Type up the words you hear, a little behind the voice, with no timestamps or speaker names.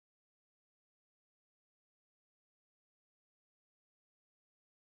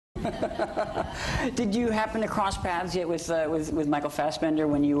Did you happen to cross paths yet with Michael Fassbender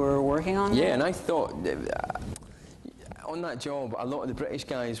when you were working on it? Yeah, and I thought on that job, a lot of the British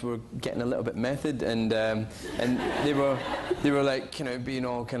guys were getting a little bit method, and they were like, you know, being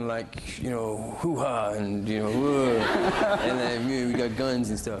all kind of like, you know, hoo-ha, and you know, whoa, and then we got guns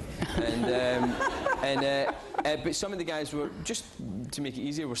and stuff, but some of the guys were, just to make it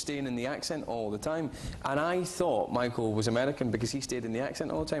easier, were staying in the accent all the time, and I thought Michael was American because he stayed in the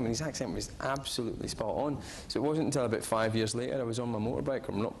accent all the time, and his accent was absolutely spot on. So it wasn't until about 5 years later I was on my motorbike,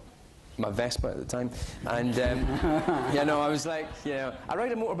 or not, my Vespa at the time, and yeah, no, I was like, you know, I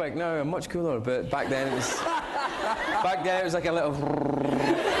ride a motorbike now, I'm much cooler, but back then it was like a little, you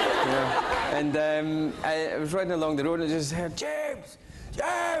know, and I was riding along the road and I just heard, James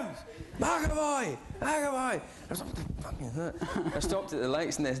McAvoy. I was like, what the fuck is that? I stopped at the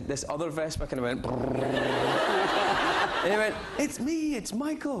lights and this other Vespa kind of went, and he went, it's me, it's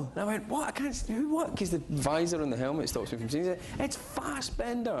Michael. And I went, what? I can't see, who, what? Because the visor on the helmet stops me from seeing it. It's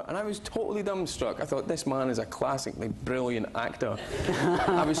Fassbender. And I was totally dumbstruck. I thought, this man is a classically brilliant actor.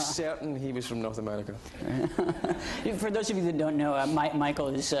 I was certain he was from North America. For those of you that don't know, Michael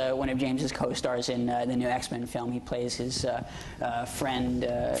is one of James's co-stars in the new X-Men film. He plays his friend.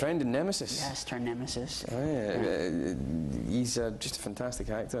 Friend and nemesis. Yes, turned nemesis. Oh, yeah. He's just a fantastic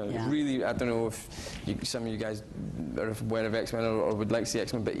actor. Yeah. Really, I don't know if some of you guys are aware of X-Men or would like to see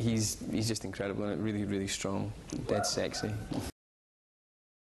X-Men, but he's just incredible and really, really strong, dead sexy.